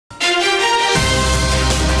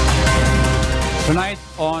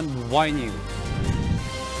on Y News.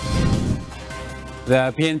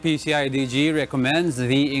 The PNP-CIDG recommends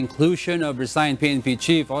the inclusion of resigned PNP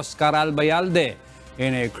Chief Albayalde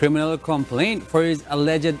in a criminal complaint for his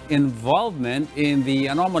alleged involvement in the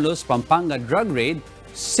anomalous Pampanga drug raid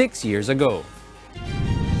 6 years ago.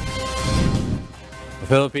 The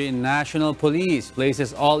Philippine National Police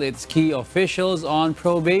places all its key officials on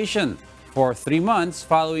probation for 3 months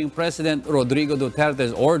following President Rodrigo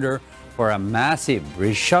Duterte's order for a massive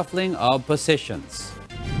reshuffling of positions.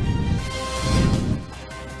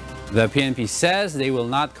 The PNP says they will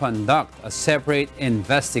not conduct a separate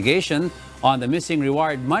investigation on the missing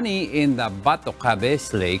reward money in the Bato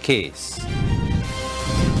slay case.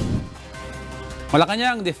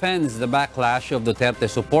 Malacanang defends the backlash of Duterte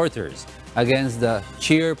supporters against the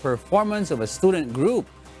cheer performance of a student group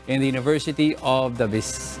in the University of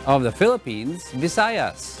the Philippines,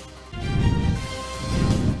 Visayas.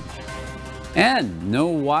 And know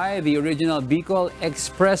why the original Bicol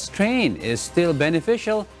Express train is still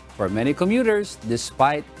beneficial for many commuters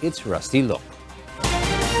despite its rusty look.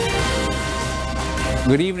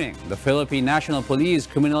 Good evening. The Philippine National Police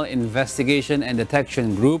Criminal Investigation and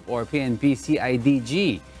Detection Group, or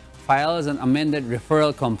PNP-CIDG, files an amended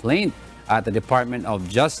referral complaint at the Department of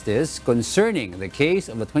Justice concerning the case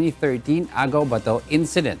of the 2013 Agaww bato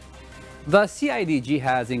incident. The CIDG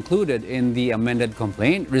has included in the amended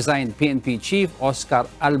complaint resigned PNP Chief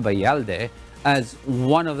Albayalde as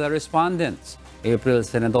one of the respondents. April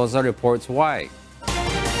Senadoza reports why.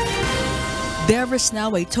 There is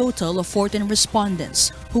now a total of 14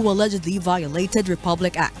 respondents who allegedly violated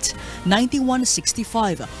Republic Act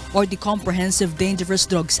 9165 or the Comprehensive Dangerous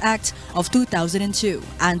Drugs Act of 2002,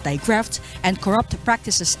 Anti-Graft and Corrupt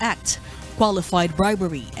Practices Act, qualified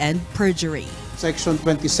bribery and perjury. Section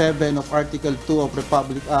 27 of Article 2 of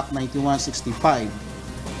Republic Act 9165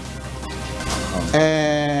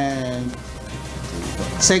 and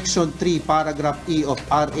Section 3, Paragraph E of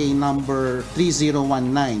RA number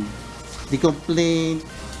 3019. The complaint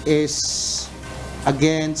is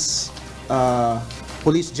against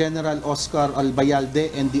Police General Oscar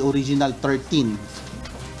Albayalde and the original 13.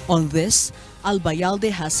 On this,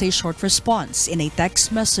 Albayalde has a short response in a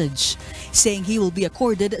text message saying he will be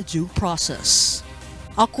accorded due process.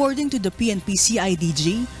 According to the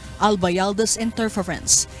PNP-CIDG, Albayalde's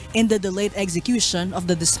interference in the delayed execution of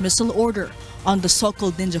the dismissal order on the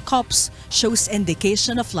so-called Ninja Cops shows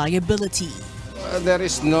indication of liability. There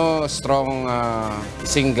is no strong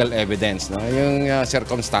single evidence, no? Yung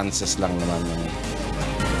circumstances lang naman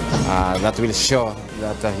that will show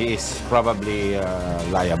that he is probably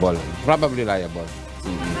liable. Probably liable.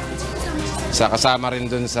 Sa kasama rin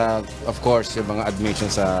dun sa, of course, yung mga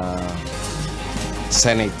admissions sa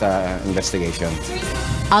Senate investigation.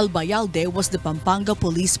 Albayalde was the Pampanga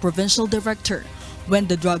Police Provincial Director when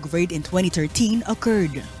the drug raid in 2013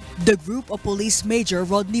 occurred. The group of Police Major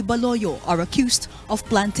Rodney Baloyo are accused of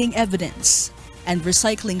planting evidence and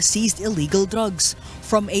recycling seized illegal drugs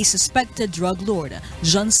from a suspected drug lord,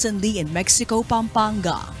 Johnson Lee, in Mexico,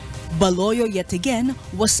 Pampanga. Baloyo yet again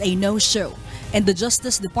was a no-show in the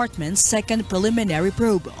Justice Department's second preliminary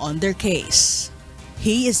probe on their case.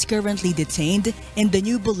 He is currently detained in the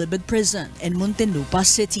New Bilibid prison in Muntinlupa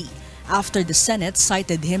City after the Senate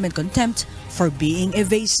cited him in contempt for being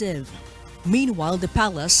evasive. Meanwhile, the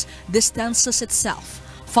palace distances itself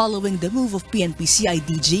following the move of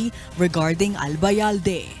PNP-CIDG regarding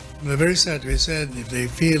Albayalde. We're very sad. We said if they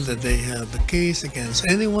feel that they have a case against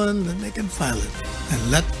anyone, then they can file it and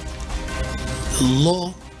let the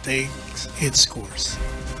law take its course.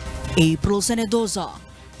 April Senadoza,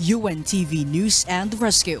 UNTV News and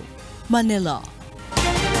Rescue, Manila.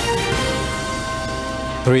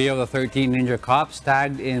 3 of the 13 Ninja Cops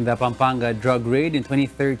tagged in the Pampanga drug raid in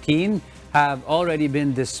 2013 have already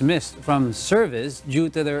been dismissed from service due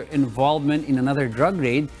to their involvement in another drug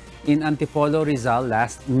raid in Antipolo, Rizal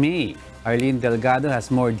last May. Arlene Delgado has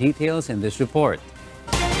more details in this report.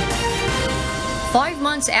 5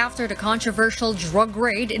 months after the controversial drug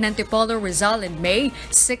raid in Antipolo, Rizal in May,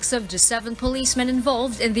 6 of the 7 policemen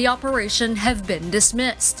involved in the operation have been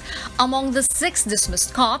dismissed. Among the 6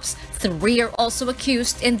 dismissed cops, 3 are also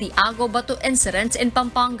accused in the Agaww bato incident in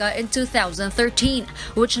Pampanga in 2013,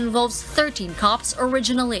 which involves 13 cops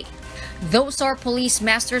originally. Those are Police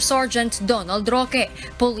Master Sergeant Donald Roque,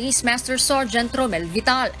 Police Master Sergeant Romel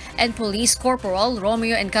Vital, and Police Corporal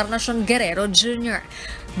Romeo Encarnacion Guerrero Jr.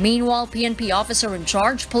 Meanwhile, PNP officer in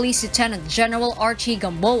charge, Police Lieutenant General Archie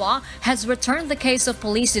Gamboa, has returned the case of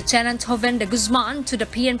Police Lieutenant Joven de Guzman to the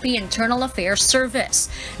PNP Internal Affairs Service.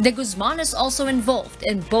 De Guzman is also involved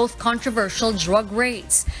in both controversial drug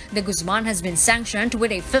raids. De Guzman has been sanctioned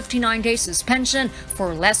with a 59-day suspension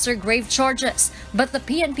for lesser grave charges, but the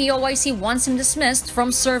PNP OIC wants him dismissed from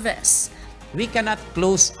service. We cannot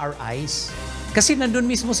close our eyes kasi nandun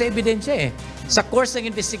mismo sa ebidensya eh. Sa course ng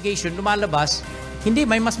investigation, lumalabas, hindi,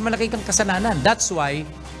 may mas malaki kang kasalanan. That's why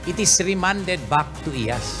it is remanded back to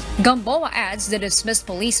IAS. Gamboa adds the dismissed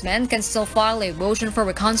policeman can still file a motion for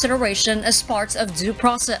reconsideration as part of due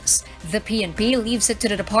process. The PNP leaves it to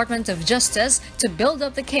the Department of Justice to build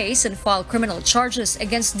up the case and file criminal charges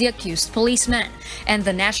against the accused policeman, and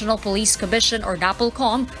the National Police Commission or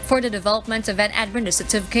NAPOLCOM for the development of an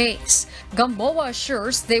administrative case. Gamboa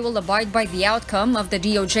assures they will abide by the outcome of the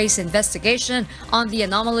DOJ's investigation on the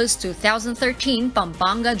anomalous 2013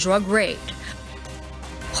 Pampanga drug raid.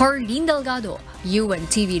 Harleen Delgado,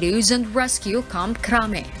 UNTV News and Rescue, Camp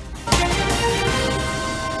Crame.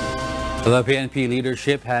 The PNP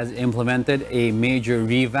leadership has implemented a major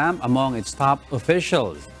revamp among its top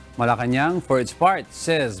officials. Malacanang, for its part,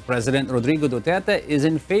 says President Rodrigo Duterte is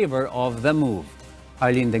in favor of the move.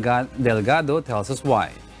 Harleen Delgado tells us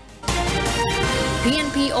why.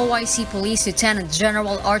 PNP OIC Police Lieutenant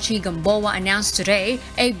General Archie Gamboa announced today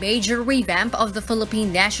a major revamp of the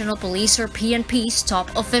Philippine National Police or PNP's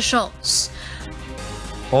top officials.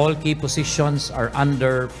 All key positions are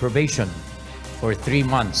under probation for 3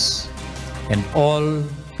 months and all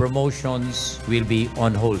promotions will be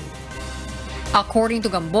on hold. According to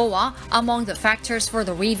Gamboa, among the factors for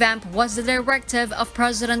the revamp was the directive of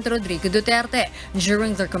President Rodrigo Duterte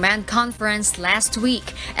during their command conference last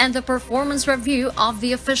week and the performance review of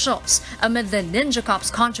the officials amid the Ninja Cops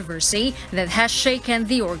controversy that has shaken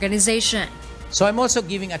the organization. So I'm also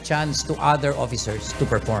giving a chance to other officers to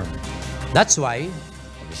perform. That's why,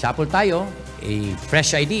 reshuffle tayo, a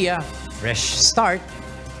fresh idea, fresh start,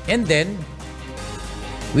 and then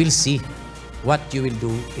we'll see what you will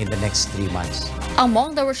do in the next 3 months.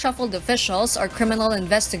 Among the reshuffled officials are Criminal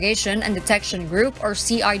Investigation and Detection Group or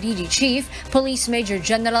CIDG Chief Police Major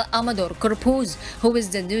General Amador Corpuz, who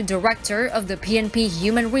is the new director of the PNP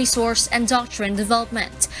Human Resource and Doctrine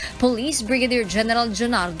Development. Police Brigadier General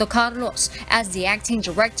Jonardo Carlos as the acting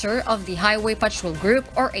director of the Highway Patrol Group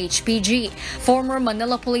or HPG. Former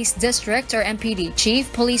Manila Police District or MPD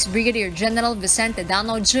Chief Police Brigadier General Vicente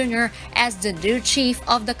Dano Jr. as the new chief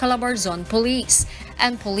of the Calabarzon Police,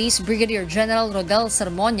 and Police Brigadier General Rodel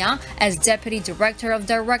Sermonia as Deputy Director of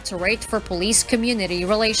Directorate for Police Community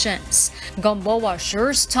Relations. Gamboa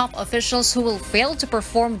assures top officials who will fail to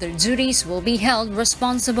perform their duties will be held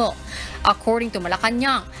responsible. According to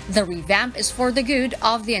Malacanang, the revamp is for the good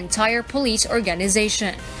of the entire police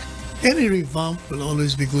organization. Any revamp will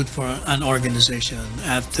always be good for an organization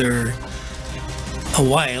after a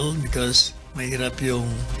while because mahirap yung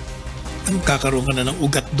kakaroon ka na ng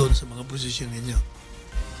ugat doon sa mga posisyon ninyo.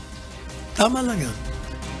 Tama lang yun.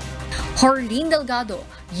 Harleen Delgado,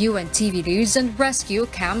 UNTV News and Rescue,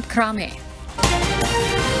 Camp Crame.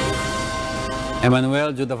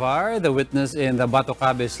 Emmanuel Judavar, the witness in the Bato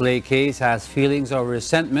Slay case, has feelings of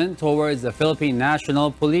resentment towards the Philippine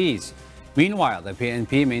National Police. Meanwhile, the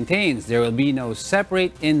PNP maintains there will be no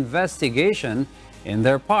separate investigation in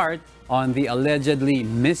their part on the allegedly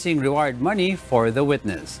missing reward money for the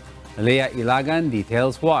witness. Leah Ilagan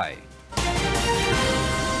details why.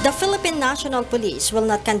 The Philippine National Police will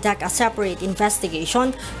not conduct a separate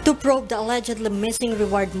investigation to probe the allegedly missing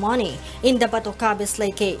reward money in the Bato Slay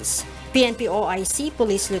case. PNP OIC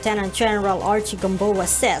Police Lieutenant General Archie Gamboa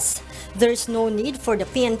says there is no need for the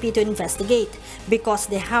PNP to investigate because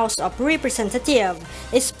the House of Representatives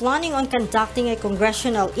is planning on conducting a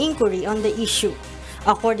congressional inquiry on the issue.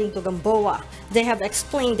 According to Gamboa, they have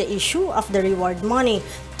explained the issue of the reward money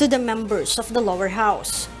to the members of the lower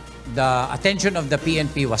house. The attention of the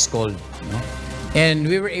PNP was called, and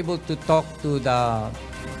we were able to talk to the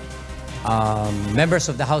members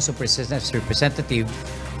of the House of Representatives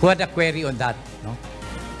who had a query on that.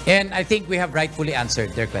 And I think we have rightfully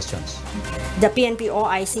answered their questions. The PNP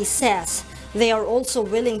OIC says they are also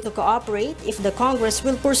willing to cooperate if the Congress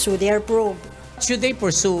will pursue their probe. Should they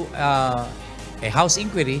pursue a House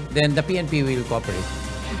inquiry, then the PNP will cooperate.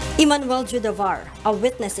 Emmanuel Judavar, a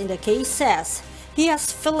witness in the case, says he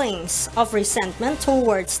has feelings of resentment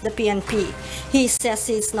towards the PNP. He says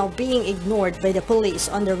he is now being ignored by the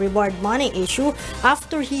police on the reward money issue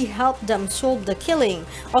after he helped them solve the killing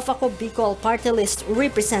of Agaww Bicol Party List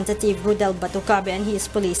Representative Rodel Batucabe and his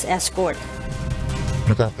police escort.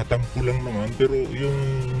 Nakakatampo lang naman, pero yung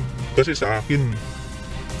kasi sa akin,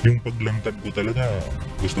 yung paglantad ko talaga,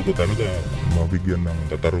 gusto ko talaga mabigyan ng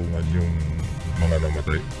katarungan yung mga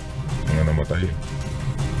namatay.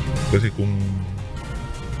 Kasi kung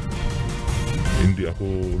hindi ako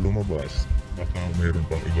lumabas, baka mayroon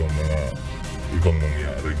pang ibang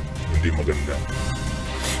mangyaring hindi maganda.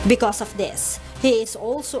 Because of this, he is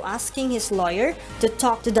also asking his lawyer to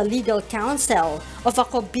talk to the legal counsel of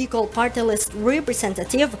Agaww Bicol Party List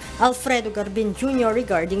Representative Alfredo Garbin Jr.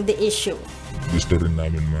 regarding the issue. Gusto rin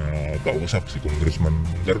namin makausap si Congressman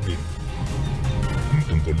Garbin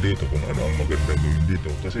tungkol dito kung ano ang magandang gawin dito.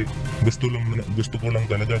 Kasi gusto lang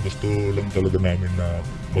talaga namin na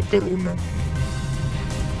magkaroon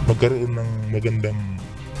ng magandang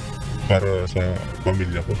para sa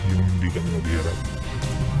pamilya ko, yung hindi kami maghihirap.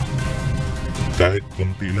 Kahit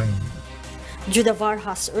konti lang. Judavar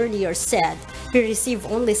has earlier said he received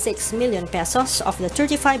only 6 million pesos of the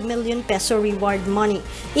 35 million peso reward money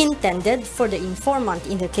intended for the informant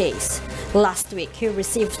in the case. Last week, he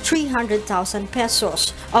received 300,000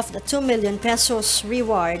 pesos of the 2 million pesos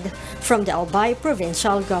reward from the Albay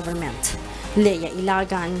provincial government. Leia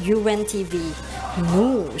Ilagan, UNTV,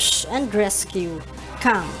 News and Rescue,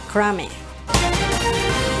 Kang Krame.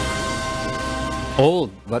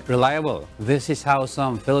 Old but reliable. This is how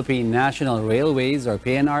some Philippine National Railways or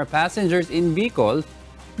PNR passengers in Bicol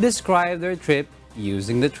describe their trip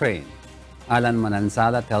using the train. Alan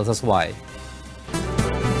Manansala tells us why.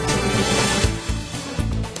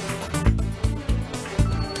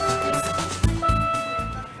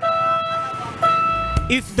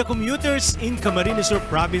 If the commuters in Camarines Sur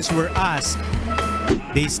province were asked,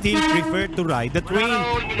 they still prefer to ride the train.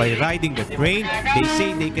 By riding the train, they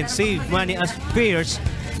say they can save money as fares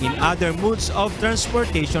in other modes of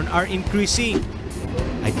transportation are increasing.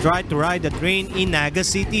 I tried to ride the train in Naga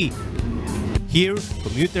City. Here,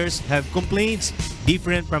 commuters have complaints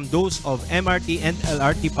different from those of MRT and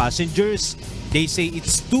LRT passengers. They say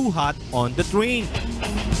it's too hot on the train.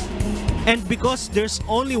 And because there's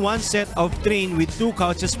only one set of train with 2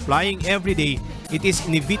 coaches flying every day, it is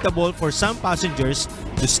inevitable for some passengers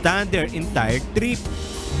to stand their entire trip.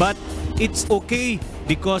 But it's okay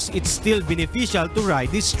because it's still beneficial to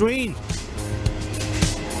ride this train.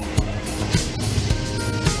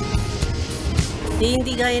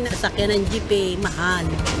 Hindi gaya na sakyan ng jeep mahal.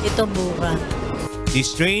 Ito mura.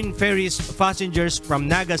 This train ferries passengers from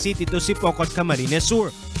Naga City to Sipocot, Camarines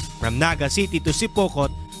Sur. From Naga City to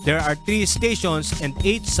Sipocot, there are 3 stations and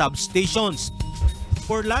 8 substations.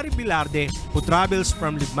 For Larry Bilarde, who travels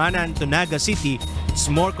from Libmanan to Naga City, it's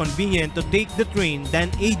more convenient to take the train than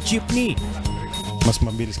a jeepney. Mas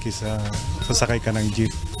mabilis kaysa sasakay ka ng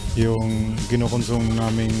jeep. Yung kinukonsum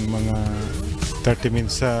naming mga 30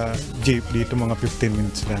 minutes sa jeep, dito mga 15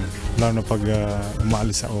 minutes lang. Lalo na pag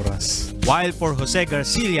umaalis sa oras. While for Jose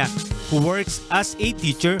Garcia, who works as a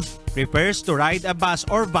teacher, prefers to ride a bus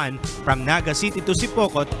or van from Naga City to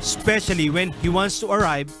Sipocot, especially when he wants to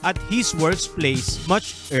arrive at his workplace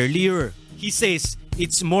much earlier. He says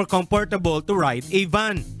it's more comfortable to ride a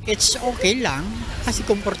van. It's okay lang kasi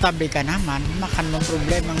komportable ka naman. Makanong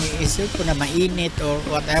problema ng iisip ko na mainit or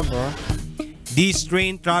whatever. This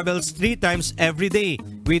train travels 3 times every day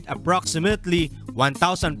with approximately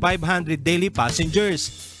 1,500 daily passengers.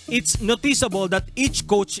 It's noticeable that each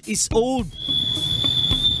coach is old.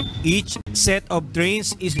 Each set of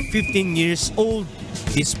trains is 15 years old.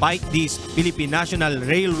 Despite this, Philippine National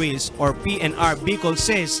Railways or PNR Bicol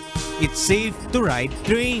says it's safe to ride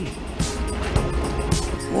train.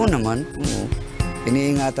 Oo naman, oo.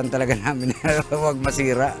 Iniingatan talaga namin na huwag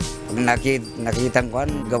masira. Pag nakitang kwan,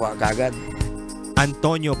 gawa kagad.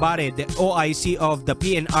 Antonio Bare, the OIC of the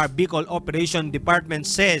PNR Bicol Operation Department,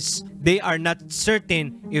 says they are not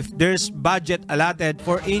certain if there's budget allotted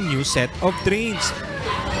for a new set of trains.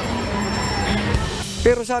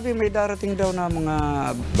 Pero sabi may darating daw na mga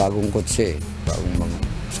bagong kotse, bagong mga.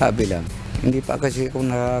 Sabi lang, hindi pa kasi kung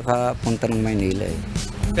nakakapunta ng Maynila eh.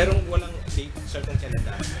 Pero walang certain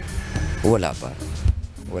kalendar? Wala pa.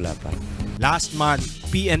 Wala pa. Last month,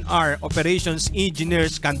 PNR operations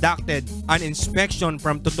engineers conducted an inspection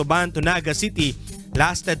from Tutuban to Naga City,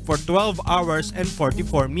 lasted for 12 hours and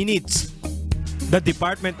 44 minutes. The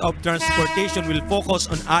Department of Transportation will focus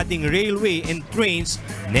on adding railway and trains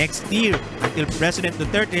next year until President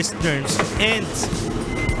Duterte's term ends.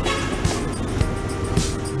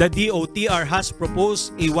 The DOTR has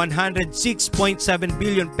proposed a 106.7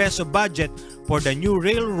 billion peso budget for the new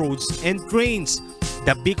railroads and trains.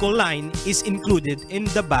 The Bicol line is included in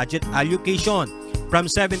the budget allocation. From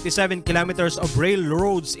 77 kilometers of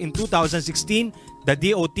railroads in 2016, the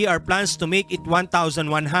DOTR plans to make it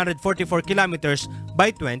 1,144 kilometers by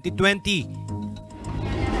 2020.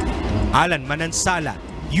 Alan Manansala,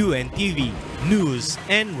 UNTV, News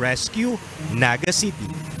and Rescue, Naga City.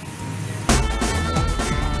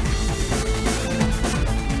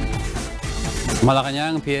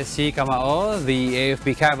 Malacanang PSC Camao, the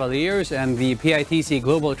AFP Cavaliers and the PITC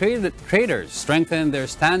Global Traders strengthened their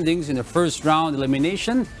standings in the first round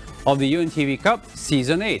elimination of the UNTV Cup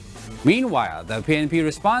Season 8. Meanwhile, the PNP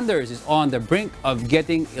Responders is on the brink of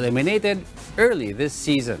getting eliminated early this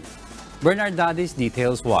season. Bernard Dadis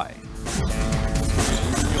details why.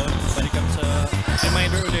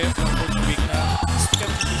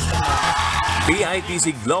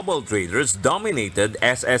 PITC Global Traders dominated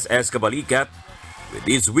SSS Cabalicat. With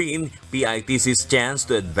this win, PITC's chance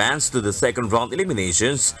to advance to the second round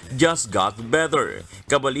eliminations just got better.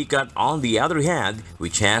 Cabalicat, on the other hand,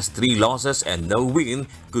 which has 3 losses and no win,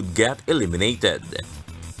 could get eliminated.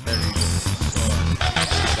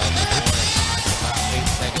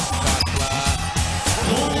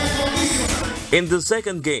 In the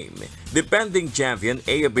second game, defending champion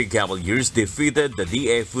AFP Cavaliers defeated the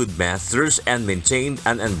DA Foodmasters and maintained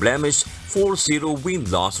an unblemished 4-0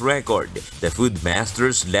 win-loss record. The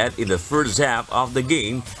Foodmasters led in the first half of the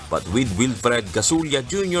game, but with Wilfred Casulla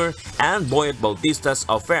Jr. and Boyet Bautista's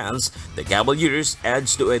offense, the Cavaliers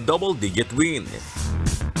edged to a double-digit win.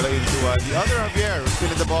 The other Javier was still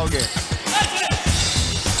in the ballgame.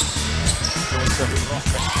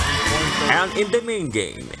 And in the main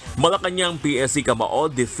game, Malacanang PSC Camao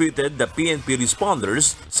defeated the PNP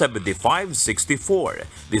Responders 75-64.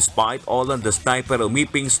 Despite all on the sniper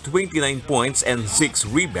Umiping's 29 points and 6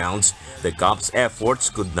 rebounds, the Cup's efforts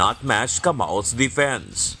could not match Camao's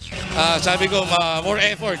defense. Sabi ko, more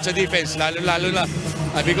effort sa defense, lalo na.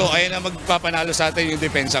 Sabi ko, kaya na magpapanalo sa atin yung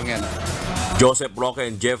defensang yan. Joseph Roque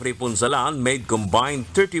and Jeffrey Punsalan made combined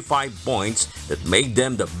 35 points that made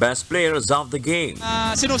them the best players of the game.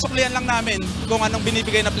 Sinusuklian lang namin kung anong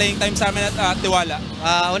binibigay na playing time sa amin at tiwala.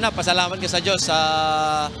 Una, pasalamat ka sa Diyos sa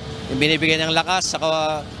binibigay ng lakas sa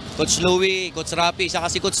Coach Louie, Coach Rapi, saka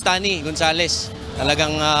si Coach Tani Gonzales.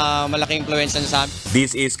 Talagang malaking influensya sa amin.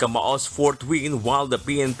 This is Camao's 4th win while the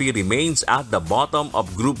PNP remains at the bottom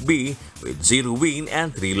of Group B with 0 win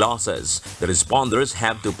and 3 losses. The Responders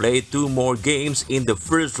have to play 2 more games in the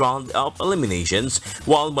first round of eliminations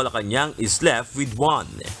while Malacanang is left with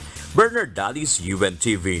 1. Bernard Dadis,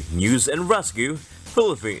 UNTV, News and Rescue,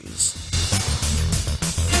 Philippines.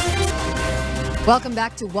 Welcome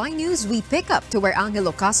back to Y News. We pick up to where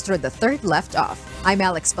Angelo Castro III left off. I'm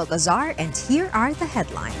Alex Baltazar, and here are the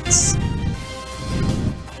headlines.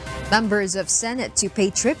 Members of Senate to pay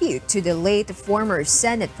tribute to the late former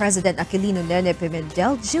Senate President Aquilino Nene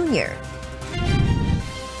Pimentel Jr.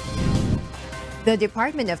 The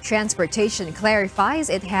Department of Transportation clarifies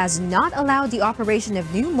it has not allowed the operation of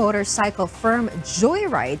new motorcycle firm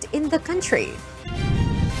Joyride in the country.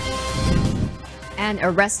 An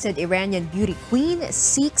arrested Iranian beauty queen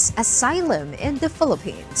seeks asylum in the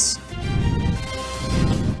Philippines.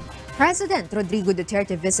 President Rodrigo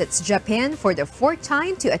Duterte visits Japan for the 4th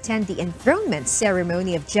time to attend the enthronement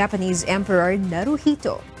ceremony of Japanese Emperor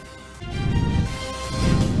Naruhito.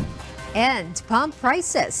 And pump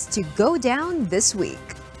prices to go down this week.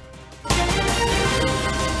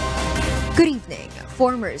 Good evening.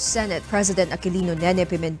 Former Senate President Aquilino Nene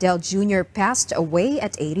Pimentel Jr. passed away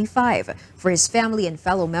at 85. For his family and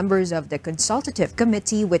fellow members of the Consultative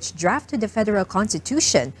Committee which drafted the federal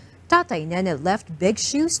constitution, Tatay Nene left big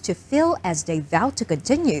shoes to fill as they vow to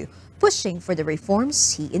continue pushing for the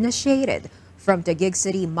reforms he initiated. From Taguig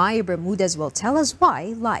City, Maya Bermudez will tell us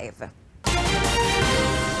why live.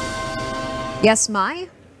 Yes, Mai?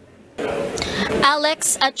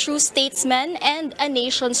 Alex, a true statesman and a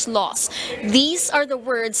nation's loss. These are the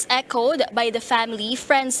words echoed by the family,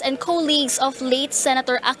 friends, and colleagues of late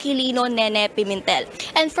Senator Aquilino Nene Pimentel.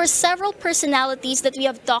 And for several personalities that we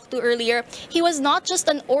have talked to earlier, he was not just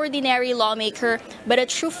an ordinary lawmaker, but a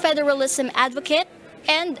true federalism advocate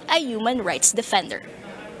and a human rights defender.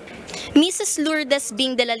 Mrs. Lourdes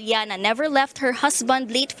Bing de la Liana never left her husband,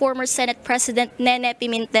 late former Senate President Nene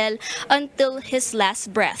Pimentel, until his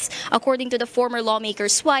last breath. According to the former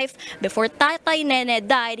lawmaker's wife, before Tatay Nene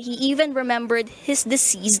died, he even remembered his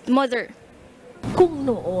deceased mother. Kung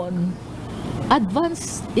noon,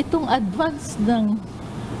 itong advance ng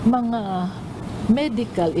mga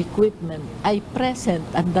medical equipment ay present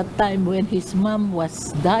at that time when his mom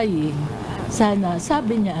was dying. Sana,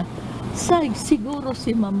 sabi niya, siguro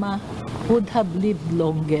si mama would have lived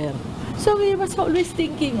longer. So he was always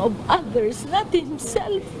thinking of others, not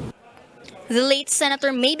himself. The late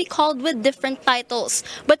senator may be called with different titles,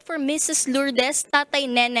 but for Mrs. Lourdes, Tatay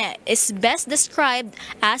Nene is best described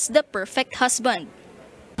as the perfect husband.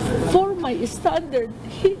 For my standard,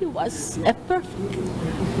 he was a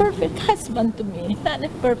perfect husband to me, not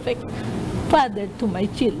a perfect father to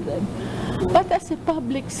my children. But as a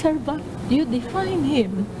public servant, you define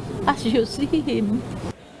him as you see him.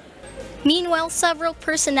 Meanwhile, several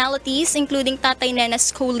personalities, including Tatay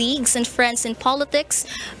Nene's colleagues and friends in politics,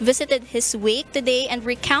 visited his wake today and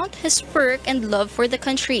recount his work and love for the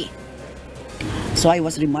country. So I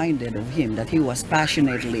was reminded of him that he was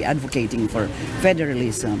passionately advocating for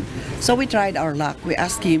federalism. So we tried our luck. We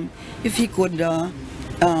asked him if he could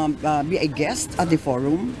be a guest at the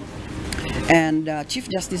forum. And Chief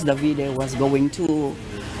Justice Davide was going to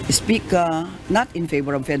speak not in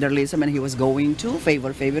favor of federalism, and he was going to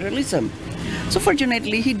favor federalism. So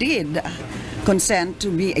fortunately, he did consent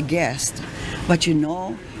to be a guest. But you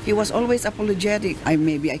know, he was always apologetic.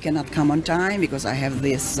 Maybe I cannot come on time because I have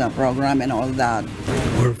this program and all that.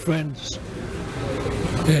 We're friends,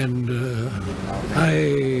 and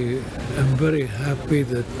I am very happy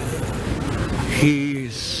that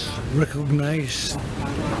he's recognized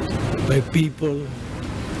by people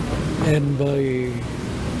and by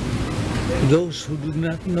those who do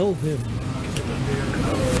not know him,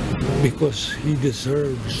 because he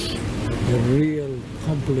deserves a real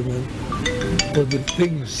compliment for the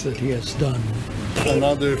things that he has done.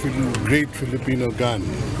 Another great Filipino gun,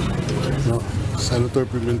 Senator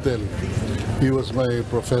Pimentel. He was my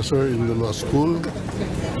professor in the law school,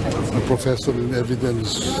 a professor in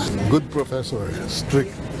evidence, good professor,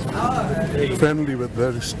 strict, friendly but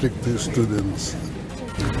very strict to students.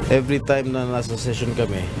 Every time na nasa session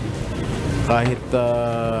kami, kahit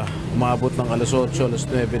umabot ng alas 8, alas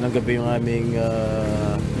 9 ng gabi yung aming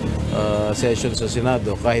session sa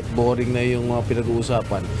Senado, kahit boring na yung mga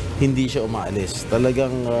pinag-uusapan, hindi siya umaalis.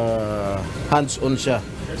 Talagang hands-on siya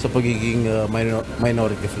sa pagiging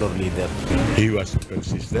minority floor leader. He was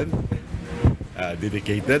consistent,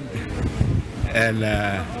 dedicated, and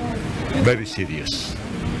very serious.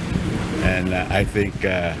 And I think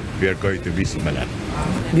we are going to miss him a lot.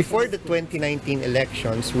 Before the 2019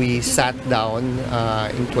 elections, we sat down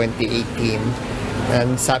in 2018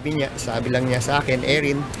 and sabi lang niya sa akin,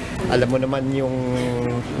 Erin, alam mo naman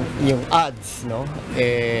yung odds, no?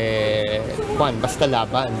 Basta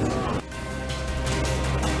laban.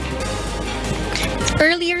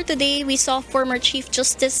 Earlier today, we saw former Chief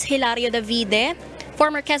Justice Hilario Davide,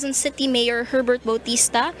 former Quezon City Mayor Herbert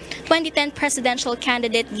Bautista, 2010 presidential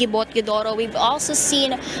candidate Gibot Yodoro. We've also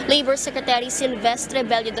seen Labor Secretary Silvestre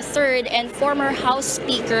Bello III and former House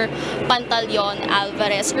Speaker Pantaleon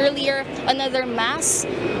Alvarez. Earlier, another mass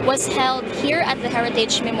was held here at the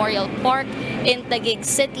Heritage Memorial Park in Taguig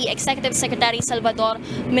City. Executive Secretary Salvador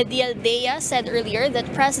Medialdea said earlier that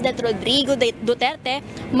President Rodrigo Duterte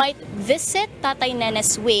might visit Tatay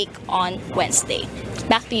Nene's wake on Wednesday.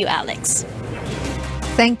 Back to you, Alex.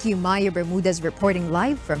 Thank you, Maya Bermudez, reporting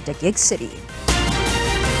live from Taguig City.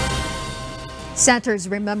 Senators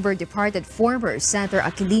remember departed former Senator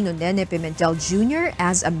Aquilino Nene Pimentel Jr.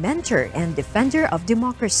 as a mentor and defender of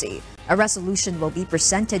democracy. A resolution will be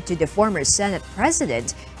presented to the former Senate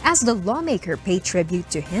President as the lawmaker paid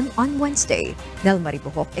tribute to him on Wednesday. Nel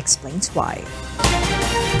Maribuhok explains why.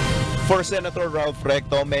 For Senator Ralph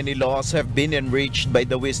Recto, many laws have been enriched by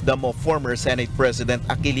the wisdom of former Senate President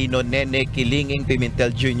Aquilino Nene Kilinging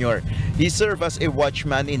Pimentel Jr. He served as a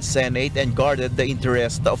watchman in Senate and guarded the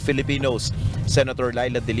interests of Filipinos. Senator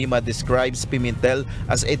Laila de Lima describes Pimentel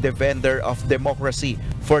as a defender of democracy.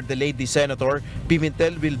 For the lady senator,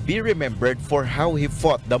 Pimentel will be remembered for how he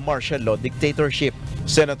fought the martial law dictatorship.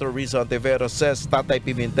 Senator Rizzo Ontiveros says Tatay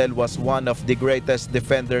Pimentel was one of the greatest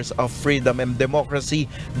defenders of freedom and democracy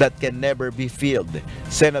that can never be filled.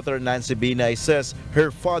 Senator Nancy Binay says her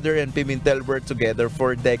father and Pimentel were together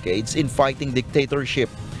for decades in fighting dictatorship.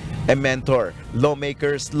 A mentor,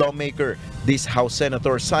 lawmaker's lawmaker, this House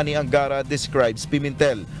Senator Sani Angara describes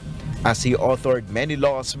Pimentel as he authored many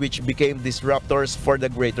laws which became disruptors for the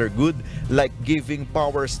greater good, like giving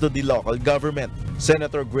powers to the local government.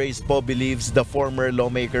 Senator Grace Poe believes the former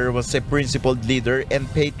lawmaker was a principled leader and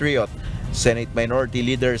patriot. Senate Minority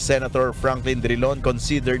Leader Senator Franklin Drilon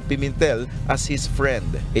considered Pimentel as his friend,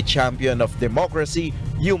 a champion of democracy,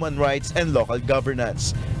 human rights, and local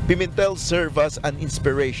governance. Pimentel served as an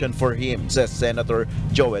inspiration for him, says Senator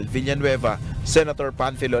Joel Villanueva. Senator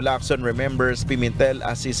Panfilo Lacson remembers Pimentel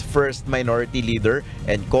as his first minority leader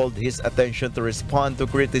and called his attention to respond to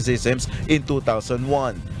criticisms in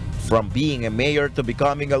 2001. From being a mayor to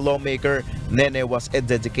becoming a lawmaker, Nene was a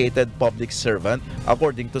dedicated public servant,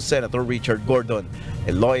 according to Senator Richard Gordon.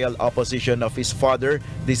 A loyal opposition of his father,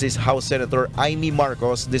 this is how Senator Amy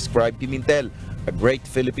Marcos described Pimentel, a great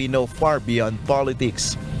Filipino far beyond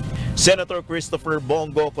politics. Senator Christopher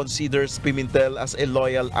Bongo considers Pimentel as a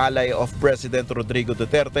loyal ally of President Rodrigo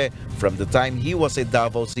Duterte from the time he was a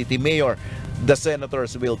Davao City mayor. The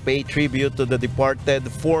senators will pay tribute to the departed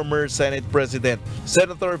former Senate President.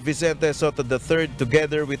 Senator Vicente Soto III,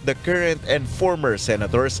 together with the current and former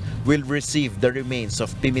senators, will receive the remains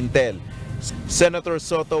of Pimentel. Senator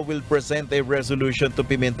Soto will present a resolution to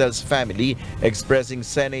Pimentel's family expressing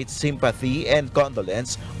Senate sympathy and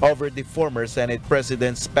condolence over the former Senate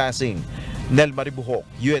President's passing. Nel Maribuhok,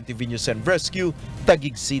 UNTV News and Rescue,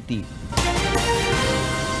 Taguig City.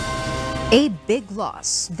 A big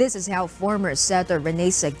loss. This is how former Senator Rene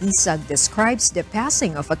Sagisag describes the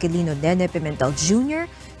passing of Aquilino Nene Pimentel Jr.,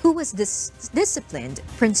 who was disciplined,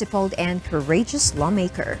 principled, and courageous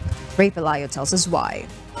lawmaker. Ray Pelayo tells us why.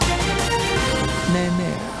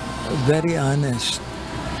 Nene, very honest.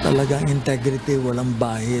 Talagang integrity, walang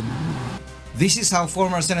bahid. This is how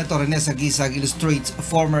former Senator Rene Sagisag illustrates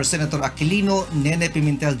former Senator Aquilino Nene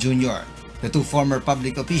Pimentel Jr. The two former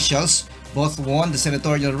public officials both won the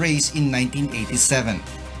senatorial race in 1987.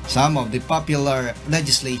 Some of the popular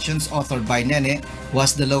legislations authored by Nene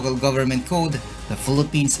was the Local Government Code, the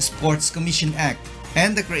Philippines Sports Commission Act,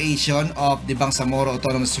 and the creation of the Bangsamoro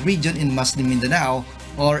Autonomous Region in Muslim Mindanao,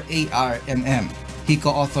 or ARMM. He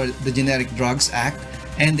co-authored the Generic Drugs Act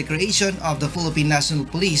and the creation of the Philippine National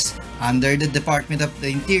Police under the Department of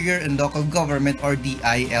the Interior and Local Government, or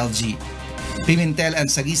DILG. Pimentel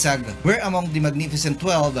and Sagisag were among the Magnificent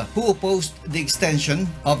 12 who opposed the extension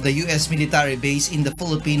of the U.S. military base in the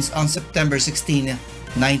Philippines on September 16,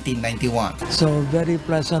 1991. So very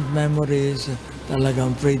pleasant memories,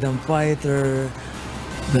 talagang freedom fighter,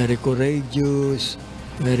 very courageous,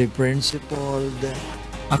 very principled.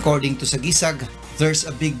 According to Sagisag, there's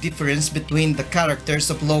a big difference between the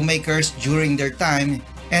characters of lawmakers during their time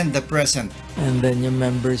and the present. And then yung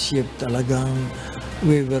membership, talagang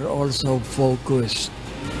we were also focused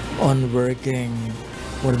on working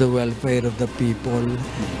for the welfare of the people.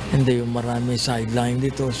 Hindi yung marami sideline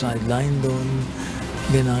dito, sideline doon.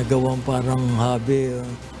 Ginagawang parang hobby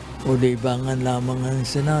o libangan lamang ang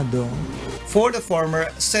Senado. For the former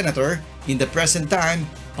senator, in the present time,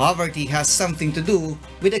 poverty has something to do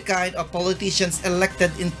with the kind of politicians elected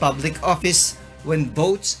in public office when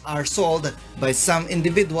votes are sold by some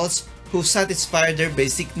individuals who satisfy their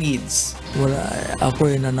basic needs. Wala,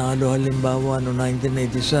 ako yung nanalo halimbawa noong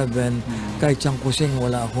 1987, kahit siyang kusing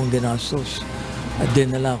wala akong ginastos at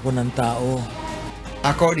dinala ako ng tao.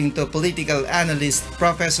 According to political analyst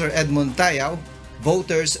Professor Edmund Tayaw,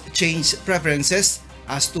 voters change preferences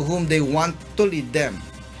as to whom they want to lead them.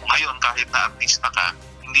 Ngayon, kahit na artista ka,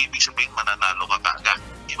 hindi ibig sabihin mananalo ka kagad,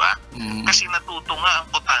 di ba? Kasi natuto nga ang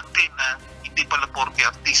botante na hindi pala porke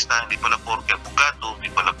artista, hindi pala porke abogado,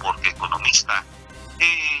 hindi pala porke ekonomista,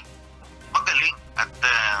 magaling at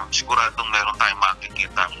siguradong meron tayong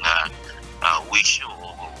makikita ang wisyo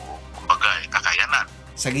o kumbaga kakayanan.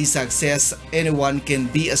 Sagisag says anyone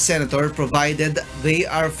can be a senator provided they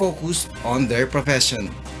are focused on their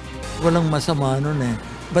profession. Walang masama nun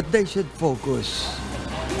but they should focus.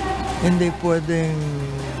 Hindi pwedeng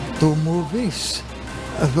 2 movies.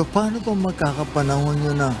 Paano kung magkakapanahon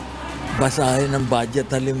nyo na basahin ang budget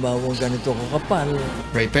halimbawa ganito kakapal?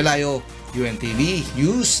 Ray Pelayo, UNTV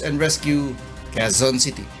News and Rescue, Quezon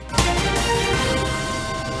City.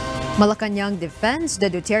 Malacanang defends the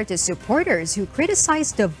Duterte supporters who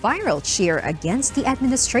criticized the viral cheer against the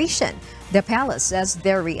administration. The palace says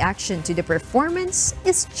their reaction to the performance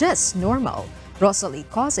is just normal. Rosalie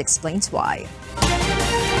Cos explains why.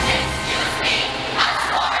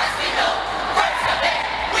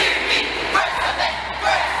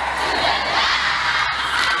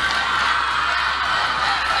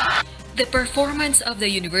 The performance of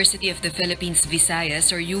the University of the Philippines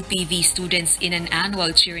Visayas, or UPV, students in an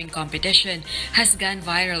annual cheering competition has gone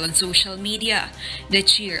viral on social media. The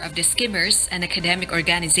cheer of the Skimmers, an academic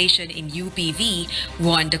organization in UPV,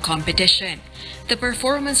 won the competition. The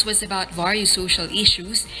performance was about various social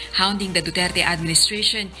issues hounding the Duterte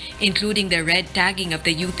administration, including the red tagging of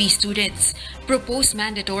the UP students, proposed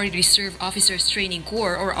mandatory reserve officers training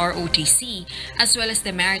corps, or ROTC, as well as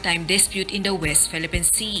the maritime dispute in the West Philippine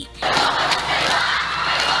Sea.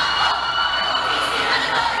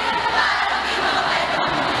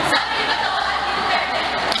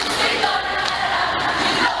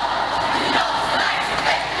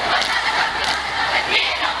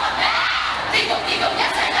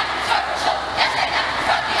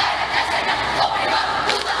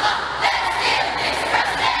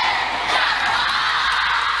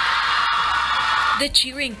 The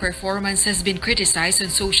cheering performance has been criticized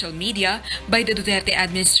on social media by the Duterte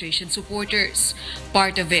administration supporters.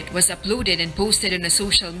 Part of it was uploaded and posted on a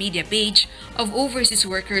social media page of Overseas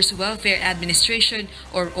Workers Welfare Administration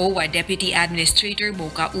or OWA Deputy Administrator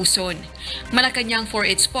Mocha Uson. Malacanang, for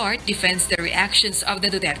its part, defends the reactions of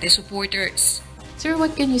the Duterte supporters. Sir,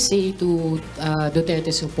 what can you say to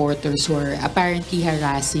Duterte supporters who are apparently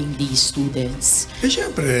harassing these students?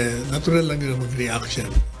 Siyempre, natural lang yung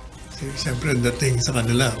mag-reaction. Siyempre, dating sa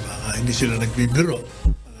kanila, baka hindi sila nagbibiro.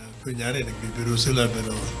 Kunyari, nagbibiro sila, pero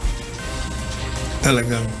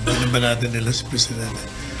talagang binabanatan nila si Presidente.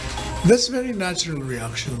 That's very natural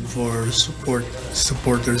reaction for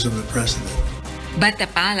supporters of the President. But the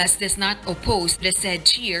palace does not oppose the said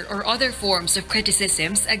cheer or other forms of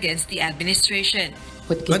criticisms against the administration.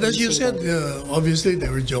 But as you said, obviously they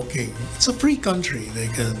were joking. It's a free country. They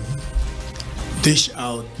can dish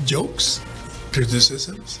out jokes,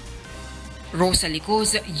 criticisms. Rosa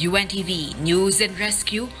Licoz, UNTV News and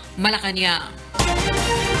Rescue, Malacanang.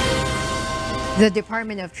 The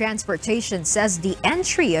Department of Transportation says the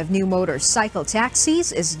entry of new motorcycle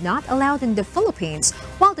taxis is not allowed in the Philippines,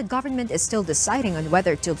 while the government is still deciding on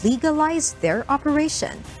whether to legalize their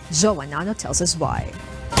operation. Joa Nano tells us why.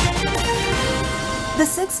 The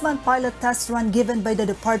 6-month pilot test run given by the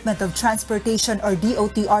Department of Transportation or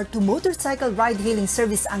DOTR to motorcycle ride-hailing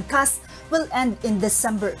service Angkas will end in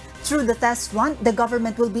December. Through the test run, the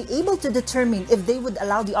government will be able to determine if they would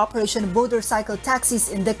allow the operation of motorcycle taxis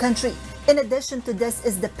in the country. In addition to this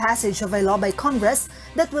is the passage of a law by Congress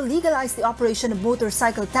that will legalize the operation of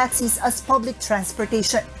motorcycle taxis as public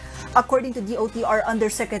transportation. According to DOTR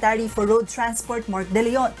Undersecretary for Road Transport Mark De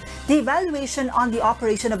Leon, the evaluation on the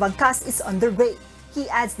operation of Angkas is underway. He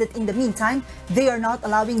adds that in the meantime, they are not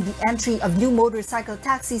allowing the entry of new motorcycle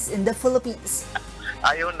taxis in the Philippines.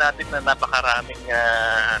 Ayaw natin na napakaraming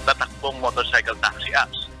tatakbong motorcycle taxi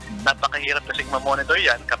apps. Napakahirap kasing ma-monitor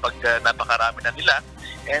yan kapag napakarami na nila.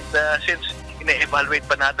 And since ine-evaluate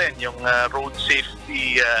pa natin yung road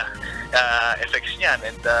safety effects niyan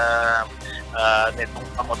and netong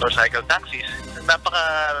motorcycle taxis,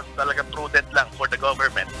 napaka talaga prudent lang for the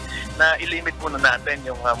government na ilimit muna natin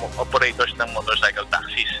yung operators ng motorcycle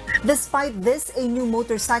taxis. Despite this, a new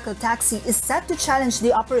motorcycle taxi is set to challenge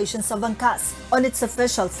the operations of Angkas. On its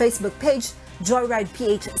official Facebook page, Joyride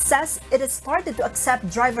PH says it has started to accept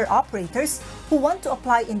driver operators who want to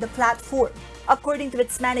apply in the platform. According to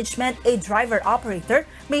its management, a driver-operator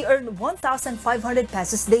may earn 1,500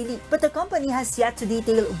 pesos daily, but the company has yet to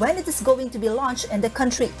detail when it is going to be launched in the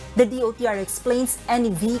country. The DOTR explains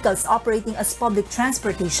any vehicles operating as public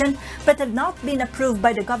transportation but have not been approved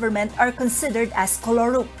by the government are considered as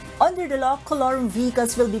colorum. Under the law, colorum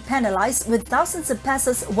vehicles will be penalized with thousands of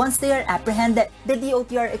pesos once they are apprehended. The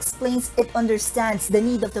DOTR explains it understands the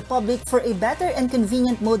need of the public for a better and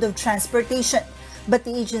convenient mode of transportation. But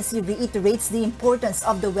the agency reiterates the importance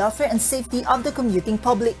of the welfare and safety of the commuting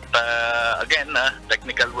public. Again,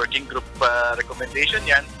 technical working group recommendation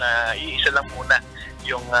yan na iisa lang muna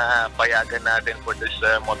yung payagan natin for this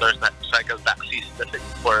motorcycle taxis.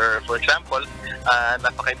 For example,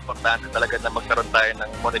 napaka-importante talaga na magkaroon tayo ng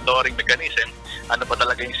monitoring mechanism. Ano ba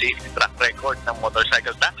talaga yung safety track record ng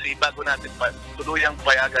motorcycle taxi bago natin tuluyang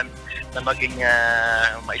payagan na maging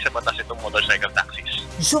maisabatas itong motorcycle taxis.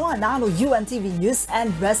 Joa Nano, UNTV News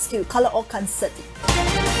and Rescue, Caloocan City.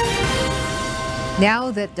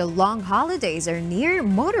 Now that the long holidays are near,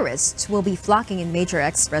 motorists will be flocking in major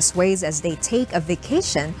expressways as they take a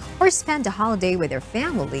vacation or spend a holiday with their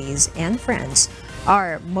families and friends.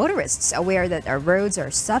 Are motorists aware that our roads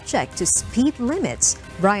are subject to speed limits?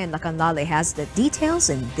 Brian Lacanlale has the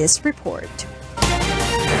details in this report.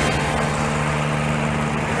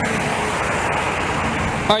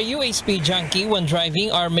 Are you a speed junkie when driving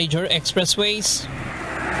our major expressways?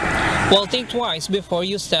 Well, think twice before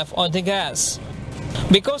you step on the gas.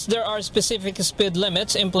 Because there are specific speed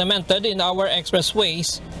limits implemented in our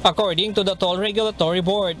expressways, according to the Toll Regulatory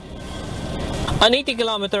Board. An 80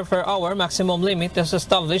 km/h maximum limit is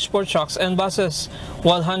established for trucks and buses,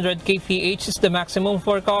 while 100 kph is the maximum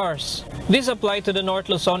for cars. These apply to the North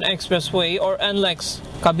Luzon Expressway or NLEX,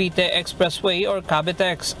 Cavite Expressway or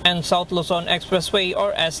Cavitex, and South Luzon Expressway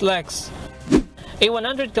or SLEX. A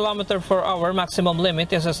 100 km/h maximum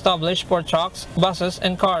limit is established for trucks, buses,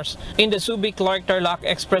 and cars in the Subic-Clark-Tarlac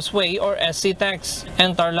Expressway or SCTEX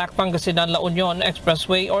and Tarlac-Pangasinan-La Union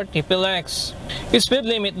Expressway or TPLX. The speed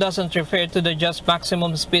limit doesn't refer to the just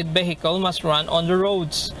maximum speed vehicle must run on the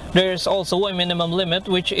roads. There is also a minimum limit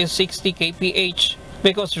which is 60 kph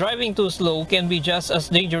because driving too slow can be just as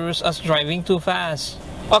dangerous as driving too fast.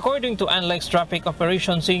 According to NLEX Traffic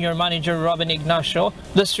Operations Senior Manager Robin Ignacio,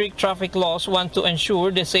 the strict traffic laws want to ensure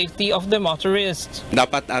the safety of the motorists.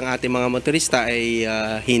 Dapat ang ating mga motorista ay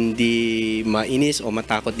hindi mainis o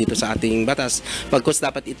matakot dito sa ating batas, pagkos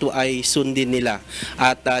dapat ito ay sundin nila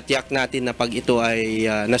at tiyak natin na pag ito ay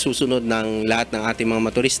nasusunod ng lahat ng ating mga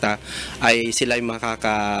motorista ay sila ay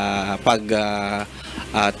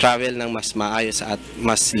makakapag-travel ng mas maayos at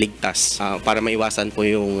mas ligtas para maiwasan po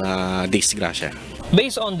yung disgrasya.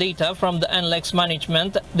 Based on data from the NLEX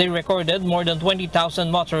management, they recorded more than 20,000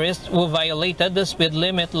 motorists who violated the speed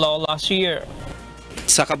limit law last year.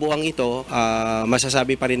 Sa kabuuan ito,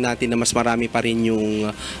 masasabi pa rin natin na mas marami pa rin yung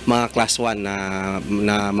mga class 1 na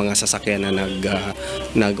mga sasakyan na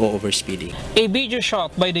nag-overspeeding. A video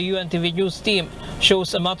shot by the UNTV news team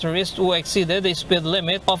shows a motorist who exceeded a speed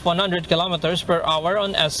limit of 100 kilometers per hour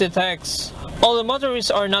on SCTEX. All the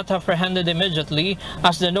motorists are not apprehended immediately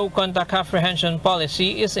as the no-contact apprehension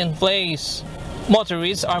policy is in place.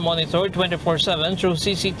 Motorists are monitored 24/7 through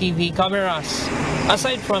CCTV cameras.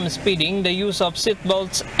 Aside from speeding, the use of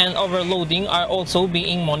seatbelts and overloading are also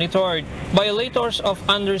being monitored. Violators of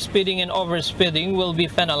underspeeding and overspeeding will be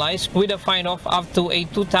penalized with a fine of up to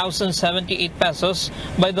 2,078 pesos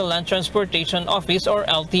by the Land Transportation Office or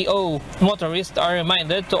LTO. Motorists are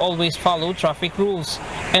reminded to always follow traffic rules,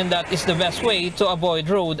 and that is the best way to avoid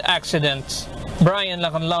road accidents. Brian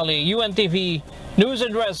Lacanlali, UNTV, News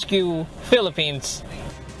and Rescue, Philippines.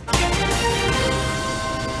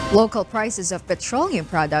 Local prices of petroleum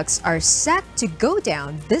products are set to go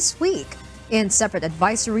down this week. In separate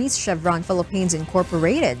advisories, Chevron Philippines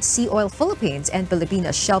Incorporated, Sea Oil Philippines, and Philippine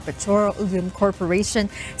Shell Petroleum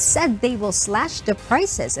Corporation said they will slash the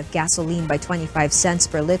prices of gasoline by 25 cents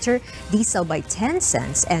per liter, diesel by 10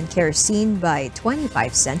 cents, and kerosene by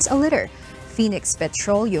 25 cents a liter. Phoenix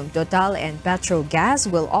Petroleum, Total, and Petrogas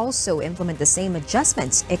will also implement the same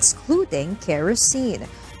adjustments, excluding kerosene.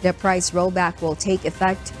 The price rollback will take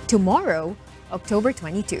effect tomorrow, October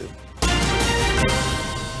 22.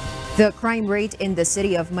 The crime rate in the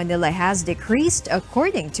city of Manila has decreased,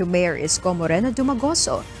 according to Mayor Isko Moreno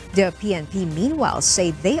Dumagoso. The PNP, meanwhile,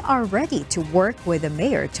 say they are ready to work with the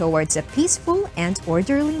mayor towards a peaceful and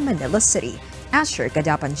orderly Manila city. Asher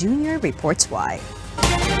Gadapan Jr. reports why.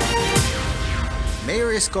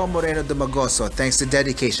 Mayor Isko Moreno Dumagoso thanks the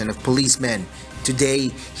dedication of policemen. Today,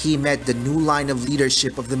 he met the new line of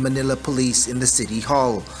leadership of the Manila Police in the City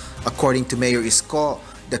Hall. According to Mayor Isko,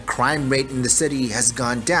 the crime rate in the city has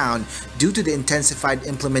gone down due to the intensified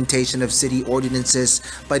implementation of city ordinances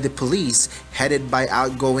by the police headed by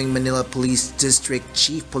outgoing Manila Police District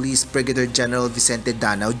Chief Police Brigadier General Vicente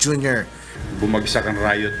Danao Jr. Bumagsak ang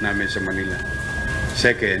riot namin sa Manila.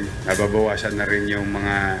 Second, nababawasan na rin yung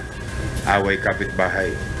mga away kapitbahay,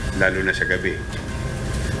 lalo na sa gabi.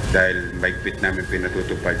 Dahil maigpit namin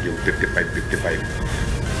pinatutupad yung 55-55.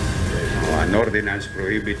 An ordinance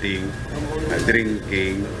prohibiting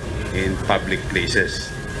drinking in public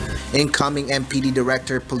places. Incoming MPD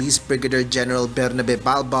Director Police Brigadier General Bernabe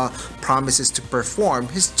Balba promises to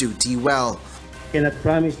perform his duty well. I cannot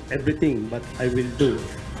promise everything, but I will do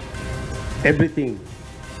everything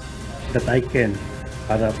that I can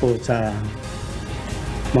para po sa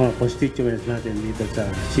mga constituents natin dito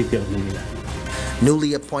sa City of Manila.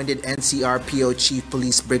 Newly appointed NCRPO Chief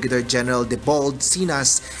Police Brigadier General Debold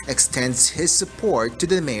Sinas extends his support to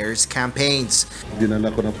the mayor's campaigns.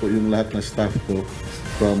 Dinala ko na po yung lahat na staff ko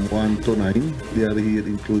from 1 to 9. They are here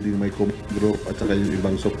including my command group at saka yung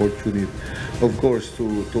ibang support unit. Of course,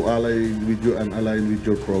 to ally with you and align with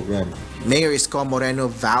your program. Mayor Isko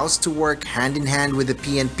Moreno vows to work hand in hand with the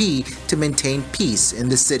PNP to maintain peace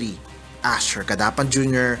in the city. Asher Gadapan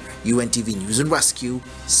Jr., UNTV News and Rescue,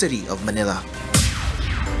 City of Manila.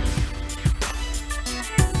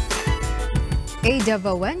 A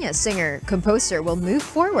Davawenya singer-composer will move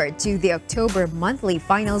forward to the October monthly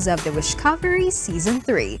finals of the Wishcovery Season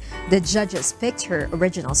 3. The judges picked her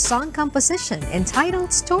original song composition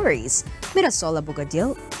entitled Stories. Mirasola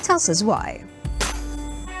Bugadil tells us why.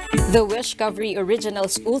 The Wishcovery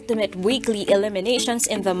Originals Ultimate Weekly Eliminations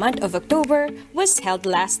in the month of October was held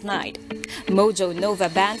last night. Mojo Nova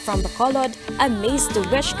Band from Bacolod amazed the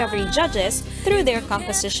Wishcovery judges through their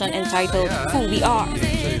composition entitled Who We Are.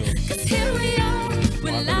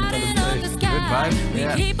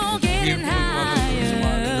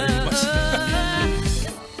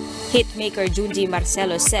 Hitmaker Junji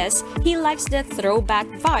Marcelo says he likes the throwback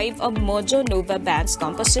vibe of Mojo Nova Band's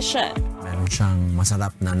composition. Meron siyang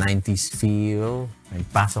masarap na 90s feel.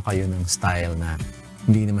 Nagpasok kayo ng style na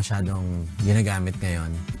hindi na masyadong ginagamit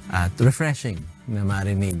ngayon. At refreshing na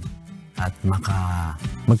marinig at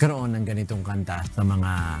magkaroon ng ganitong kanta sa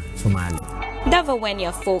mga sumali.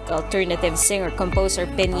 Davawenya folk alternative singer-composer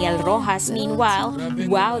Peniel Rojas, meanwhile,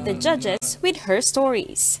 wowed the judges with her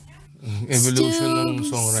stories. Evolution ng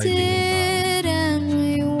songwriting and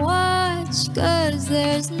we watch, 'cause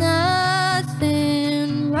there's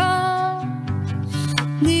nothing wrong.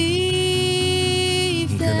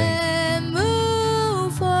 Leave them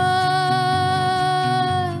move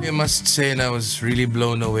on. I must say, I was really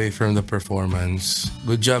blown away from the performance.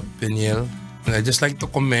 Good job, Peniel. And I just like to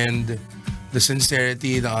commend the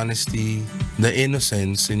sincerity, the honesty, the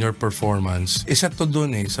innocence in your performance. Isa to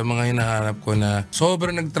dun sa mga hinaharap ko na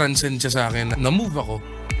sobrang nag-transcend siya sa akin. Na-move ako.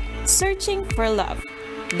 Searching for Love.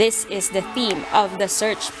 This is the theme of the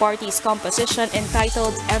search party's composition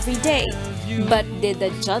entitled Every Day. But did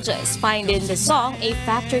the judges find in the song a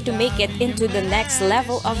factor to make it into the next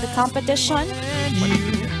level of the competition?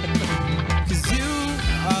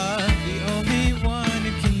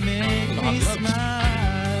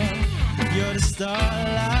 You're the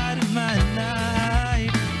starlight of my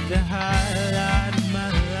night, the highlight of my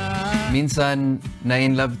life. Minsan,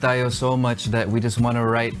 na-in-love tayo so much that we just want to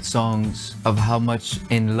write songs of how much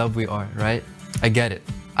in love we are, right? I get it.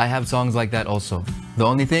 I have songs like that also. The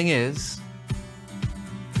only thing is,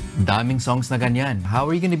 daming songs na ganyan. How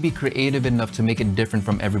are you going to be creative enough to make it different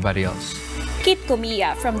from everybody else? Kit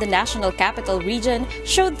Comilla from the National Capital Region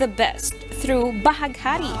showed the best through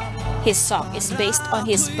Bahaghari. His song is based on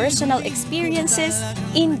his personal experiences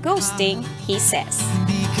in ghosting, he says.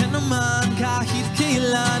 Di ka naman kahit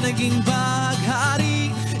kailan naging bahaghari.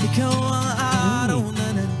 Ikaw ang araw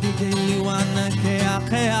na nagbigay liwanag,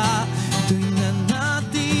 kaya ito'y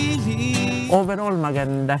nanatili. Overall,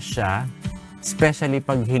 maganda siya, especially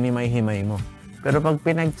pag hinimay-himay mo. Pero pag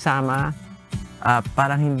pinagsama,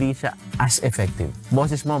 parang hindi siya as effective.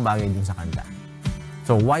 Boses mo bagay dun sa kanta.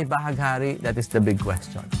 So why Bahaghari? That is the big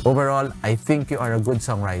question. Overall, I think you are a good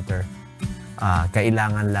songwriter.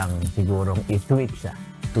 Kailangan lang sigurong i-tweak siya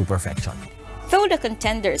to perfection. Though the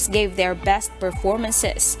contenders gave their best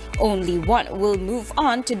performances, only one will move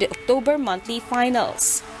on to the October monthly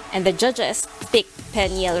finals. And the judges picked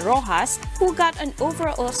Peniel Rojas, who got an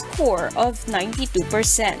overall score of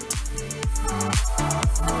 92%.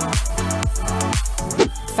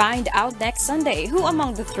 Find out next Sunday who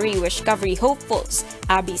among the three Wishcovery hopefuls,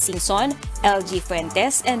 Abby Singson, LG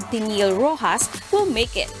Fuentes, and Peniel Rojas, will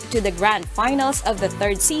make it to the grand finals of the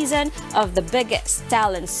third season of the biggest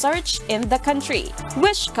talent search in the country,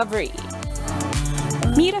 Wishcovery.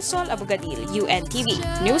 Mirasol Abogadil, UNTV,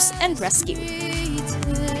 News and Rescue.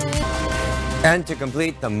 And to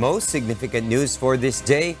complete the most significant news for this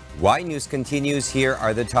day, Y News continues. Here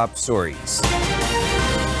are the top stories.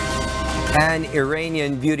 An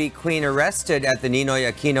Iranian beauty queen arrested at the Ninoy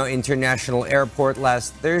Aquino International Airport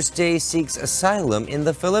last Thursday seeks asylum in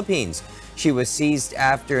the Philippines. She was seized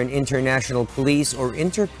after an international police or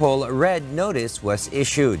Interpol red notice was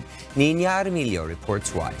issued. Nina Armilio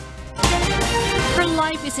reports why. Her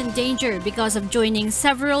life is in danger because of joining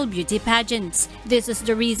several beauty pageants. This is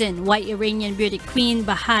the reason why Iranian beauty queen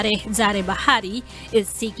Bahare Zare Bahari is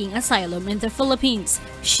seeking asylum in the Philippines.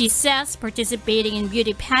 She says participating in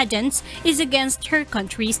beauty pageants is against her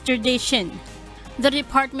country's tradition. The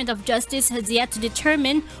Department of Justice has yet to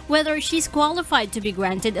determine whether she's qualified to be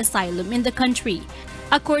granted asylum in the country.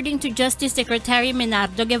 According to Justice Secretary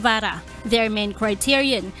Menardo Guevara, their main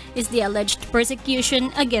criterion is the alleged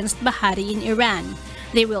persecution against Bahari in Iran.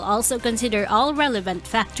 They will also consider all relevant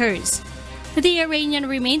factors. The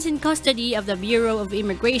Iranian remains in custody of the Bureau of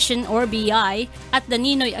Immigration or BI at the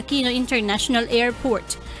Ninoy Aquino International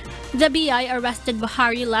Airport. The BI arrested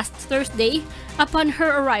Bahari last Thursday upon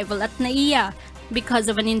her arrival at NAIA because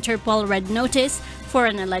of an Interpol red notice for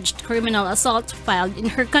an alleged criminal assault filed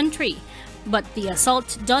in her country. But the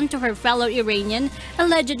assault done to her fellow Iranian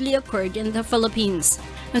allegedly occurred in the Philippines.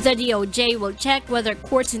 The DOJ will check whether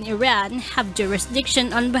courts in Iran have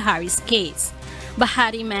jurisdiction on Bahari's case.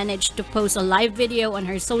 Bahari managed to post a live video on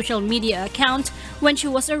her social media account when she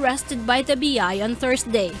was arrested by the BI on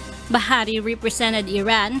Thursday. Bahari represented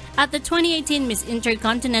Iran at the 2018 Miss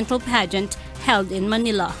Intercontinental pageant held in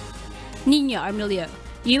Manila. Nina Armilio,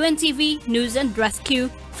 UNTV News and Rescue,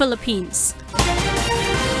 Philippines.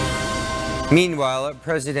 Meanwhile,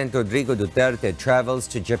 President Rodrigo Duterte travels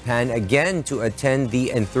to Japan again to attend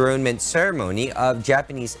the enthronement ceremony of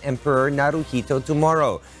Japanese Emperor Naruhito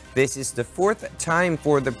tomorrow. This is the fourth time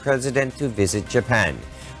for the president to visit Japan.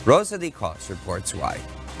 Rosa de Cos reports why.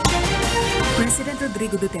 President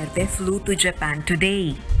Rodrigo Duterte flew to Japan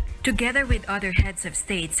today. Together with other heads of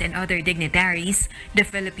states and other dignitaries, the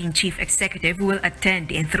Philippine Chief Executive will attend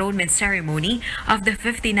the enthronement ceremony of the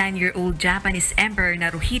 59-year-old Japanese Emperor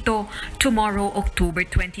Naruhito tomorrow, October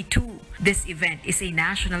 22. This event is a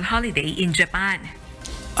national holiday in Japan.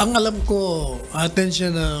 Ang alam ko,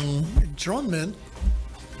 attention ng enthronement,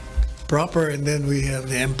 proper, and then we have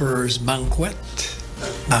the Emperor's banquet,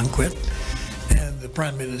 and the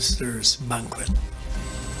Prime Minister's banquet.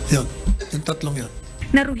 Yun, yung tatlong yun.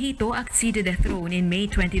 Naruhito acceded the throne in May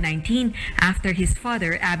 2019 after his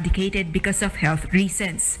father abdicated because of health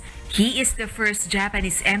reasons. He is the first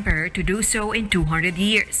Japanese emperor to do so in 200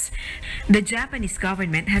 years. The Japanese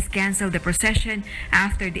government has canceled the procession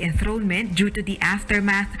after the enthronement due to the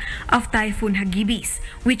aftermath of Typhoon Hagibis,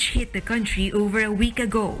 which hit the country over a week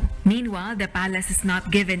ago. Meanwhile, the palace has not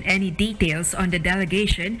given any details on the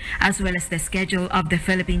delegation as well as the schedule of the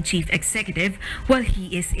Philippine Chief Executive while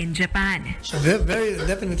he is in Japan. So very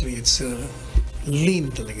definitely it's a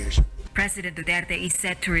lean delegation. President Duterte is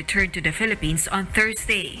set to return to the Philippines on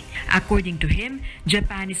Thursday. According to him,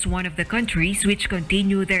 Japan is one of the countries which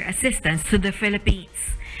continue their assistance to the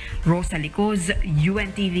Philippines. Rosa Licoz,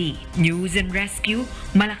 UNTV, News and Rescue,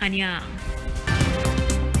 Malacanang.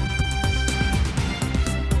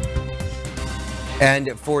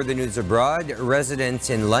 And for the news abroad,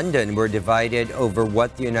 residents in London were divided over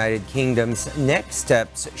what the United Kingdom's next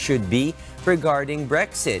steps should be regarding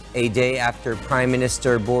Brexit, a day after Prime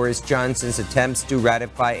Minister Boris Johnson's attempts to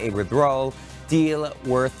ratify a withdrawal deal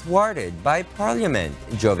were thwarted by Parliament.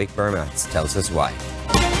 Jovic Bermats tells us why.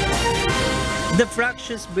 The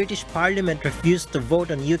fractious British Parliament refused to vote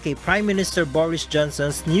on UK Prime Minister Boris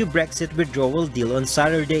Johnson's new Brexit withdrawal deal on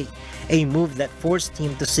Saturday, a move that forced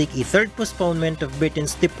him to seek a third postponement of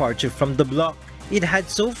Britain's departure from the bloc. It had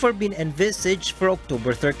so far been envisaged for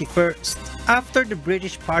October 31st. After the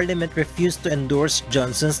British Parliament refused to endorse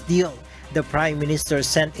Johnson's deal, the Prime Minister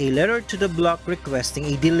sent a letter to the bloc requesting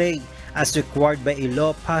a delay, as required by a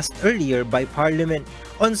law passed earlier by Parliament.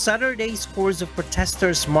 On Saturday, scores of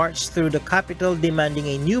protesters marched through the capital demanding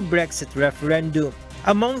a new Brexit referendum.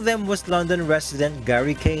 Among them was London resident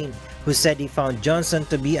Gary Kane, who said he found Johnson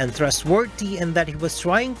to be untrustworthy and that he was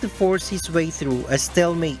trying to force his way through a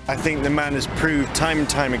stalemate. I think the man has proved time and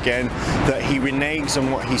time again that he reneges on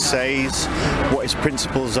what he says, what his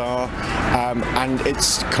principles are, and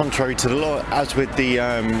it's contrary to the law, as with the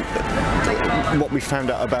what we found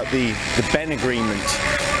out about the Ben agreement.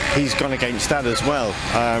 He's gone against that as well.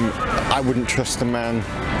 I wouldn't trust the man.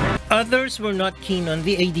 Others were not keen on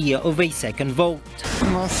the idea of a second vote.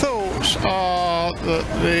 My thoughts are that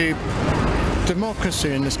the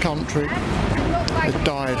democracy in this country has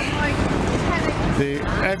died.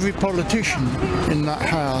 Every politician in that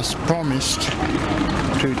house promised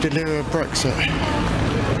to deliver Brexit.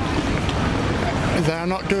 They are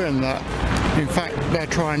not doing that. In fact, they're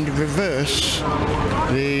trying to reverse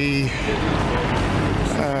the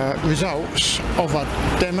results of a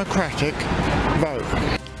democratic vote.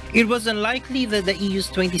 It was unlikely that the EU's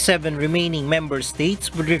 27 remaining member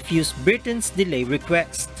states would refuse Britain's delay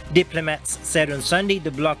request. Diplomats said on Sunday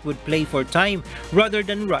the bloc would play for time rather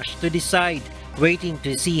than rush to decide, waiting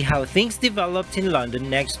to see how things developed in London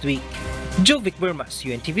next week. Jovic Bermas,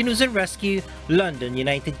 UNTV News and Rescue, London,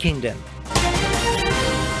 United Kingdom.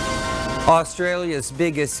 Australia's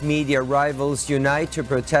biggest media rivals unite to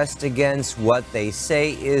protest against what they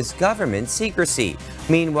say is government secrecy.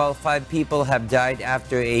 Meanwhile, 5 people have died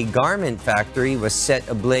after a garment factory was set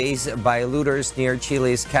ablaze by looters near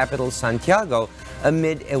Chile's capital, Santiago,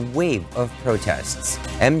 amid a wave of protests.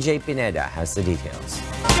 MJ Pineda has the details.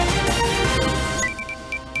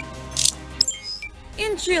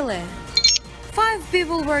 In Chile, 5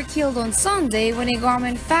 people were killed on Sunday when a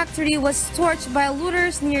garment factory was torched by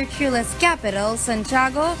looters near Chile's capital,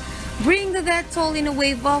 Santiago, bringing the death toll in a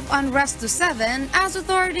wave of unrest to 7 as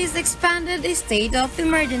authorities expanded a state of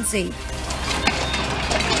emergency.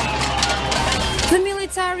 The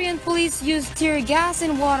military and police used tear gas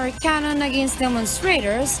and water cannon against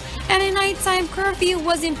demonstrators, and a nighttime curfew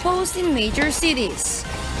was imposed in major cities.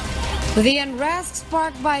 The unrest,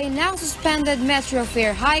 sparked by a now-suspended metro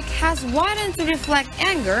fare hike, has widened to reflect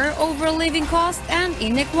anger over living costs and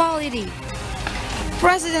inequality.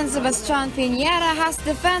 President Sebastián Piñera has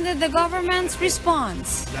defended the government's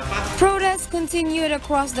response. Protests continued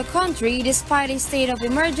across the country despite a state of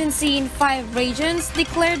emergency in 5 regions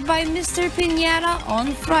declared by Mr. Piñera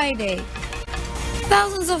on Friday.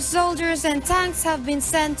 Thousands of soldiers and tanks have been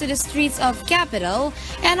sent to the streets of capital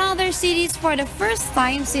and other cities for the first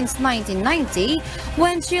time since 1990,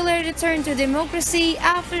 when Chile returned to democracy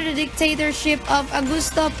after the dictatorship of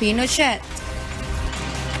Augusto Pinochet.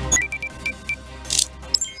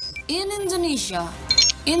 In Indonesia,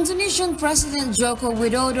 Indonesian President Joko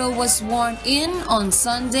Widodo was sworn in on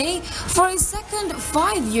Sunday for a second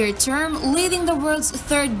 5-year term, leading the world's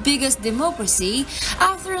third biggest democracy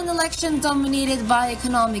after an election dominated by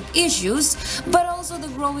economic issues, but also the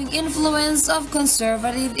growing influence of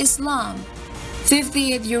conservative Islam.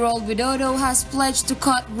 58-year-old Widodo has pledged to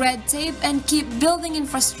cut red tape and keep building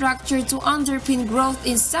infrastructure to underpin growth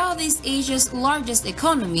in Southeast Asia's largest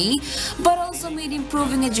economy, but also made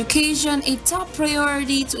improving education a top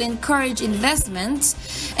priority to encourage investment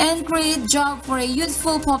and create jobs for a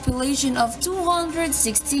youthful population of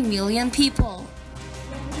 260 million people.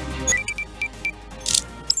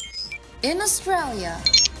 In Australia,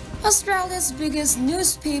 Australia's biggest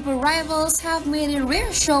newspaper rivals have made a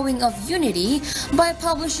rare showing of unity by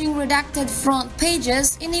publishing redacted front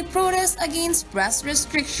pages in a protest against press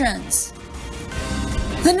restrictions.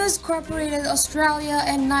 The News Corporated Australia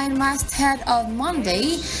and Nine masthead on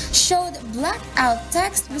Monday showed blacked out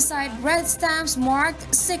text beside red stamps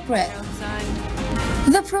marked "Secret."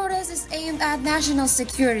 The protest is aimed at national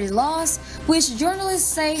security laws, which journalists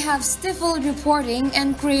say have stifled reporting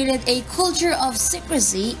and created a culture of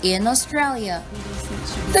secrecy in Australia.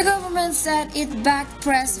 The government said it backed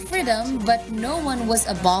press freedom, but no one was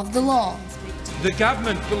above the law. The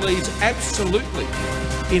government believes absolutely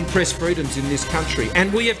in press freedoms in this country,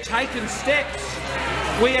 and we have taken steps.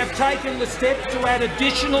 We have taken the steps to add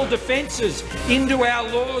additional defences into our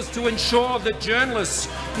laws to ensure that journalists,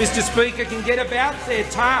 Mr. Speaker, can get about their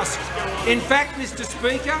task. In fact, Mr.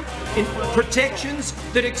 Speaker, in protections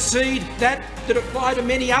that exceed that apply to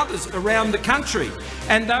many others around the country.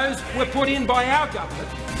 And those were put in by our government,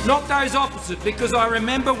 not those opposite, because I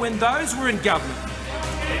remember when those were in government,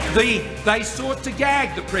 they sought to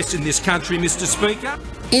gag the press in this country, Mr. Speaker.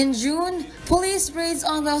 In June, police raids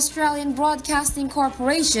on the Australian Broadcasting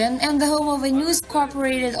Corporation and the home of a News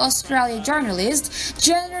Corporated Australia journalist,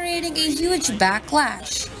 generating a huge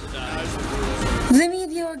backlash. The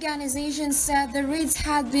media organization said the raids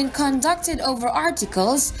had been conducted over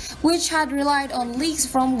articles which had relied on leaks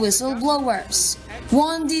from whistleblowers.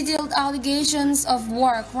 One detailed allegations of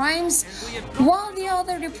war crimes, while the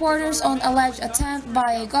other reporters on alleged attempt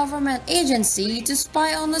by a government agency to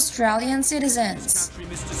spy on Australian citizens.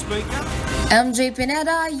 MJ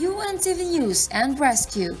Pineda, UNTV News and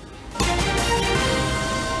Rescue.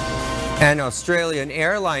 An Australian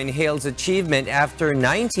airline hails achievement after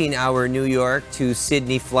 19-hour New York to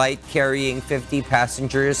Sydney flight carrying 50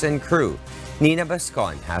 passengers and crew. Nina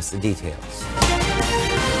Bascon has the details.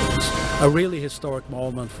 A really historic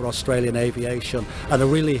moment for Australian aviation and a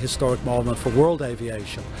really historic moment for world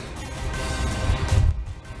aviation.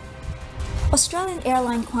 Australian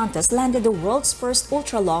airline Qantas landed the world's first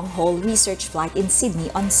ultra-long-haul research flight in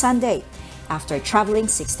Sydney on Sunday, after traveling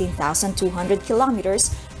 16,200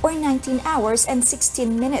 kilometers or 19 hours and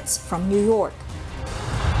 16 minutes from New York.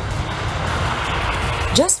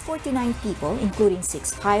 Just 49 people, including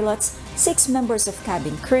 6 pilots, 6 members of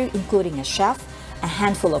cabin crew, including a chef, a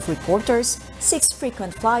handful of reporters, 6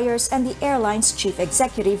 frequent flyers, and the airline's chief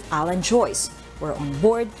executive, Alan Joyce, were on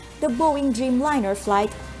board the Boeing Dreamliner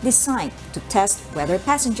flight designed to test whether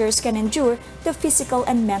passengers can endure the physical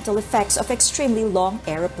and mental effects of extremely long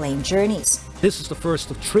aeroplane journeys. This is the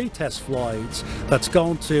first of 3 test flights that's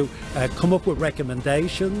going to come up with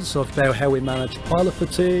recommendations about how we manage pilot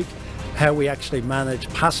fatigue, how we actually manage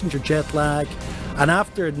passenger jet lag, and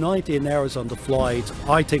after 19 hours on the flight,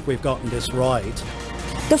 I think we've gotten this right.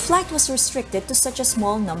 The flight was restricted to such a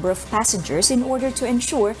small number of passengers in order to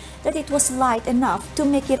ensure that it was light enough to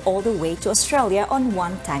make it all the way to Australia on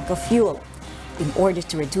 1 tank of fuel. In order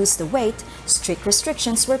to reduce the weight, strict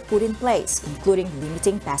restrictions were put in place, including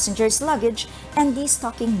limiting passengers' luggage and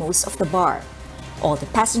destocking most of the bar. All the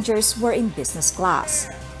passengers were in business class.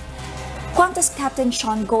 Qantas Captain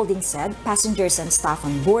Sean Golding said passengers and staff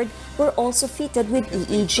on board were also fitted with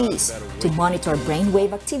EEGs to monitor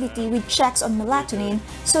brainwave activity with checks on melatonin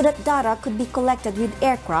so that data could be collected with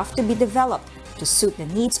aircraft to be developed to suit the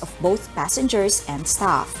needs of both passengers and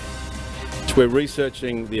staff. We're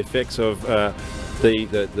researching the effects of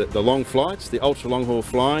the long flights, the ultra-long haul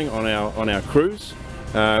flying on our crews.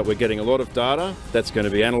 We're getting a lot of data that's going to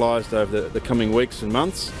be analysed over the coming weeks and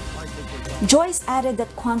months. Joyce added that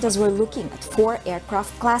Qantas were looking at 4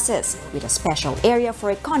 aircraft classes with a special area for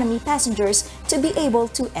economy passengers to be able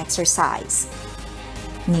to exercise.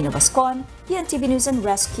 Nina Bascon, UNTV News and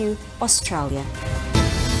Rescue, Australia.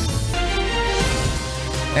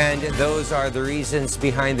 And those are the reasons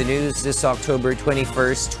behind the news this October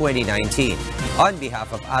 21st, 2019. On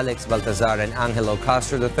behalf of Alex Baltazar and Angelo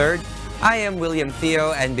Castro III, I am William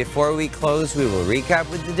Theo, and before we close, we will recap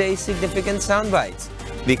with today's significant soundbites.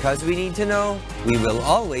 Because we need to know, we will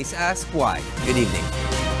always ask why. Good evening.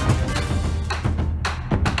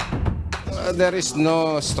 There is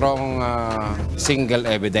no strong single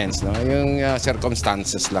evidence, no? Yung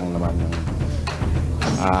circumstances lang naman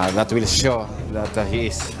that will show that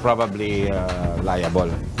he is probably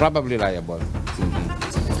liable. Probably liable.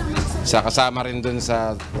 Sa kasama rin dun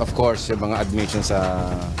sa, of course, yung mga admission sa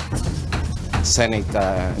Senate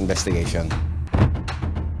investigation.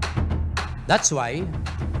 That's why,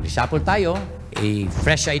 reshuffle tayo, a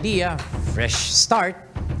fresh idea, fresh start,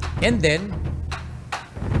 and then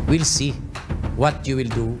we'll see what you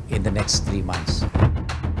will do in the next 3 months.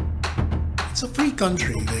 It's a free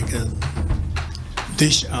country. They can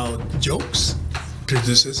dish out jokes,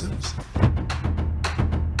 criticisms.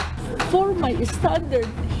 For my standard,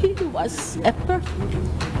 he was a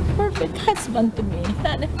perfect husband to me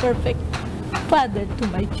and a perfect father to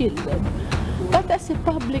my children. But as a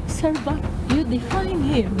public servant, you define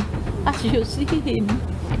him as you see him.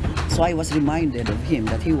 So I was reminded of him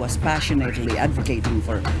that he was passionately advocating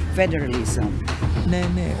for federalism.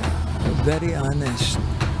 Nene, very honest.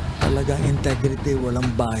 Talagang integrity, walang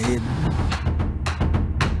bahid.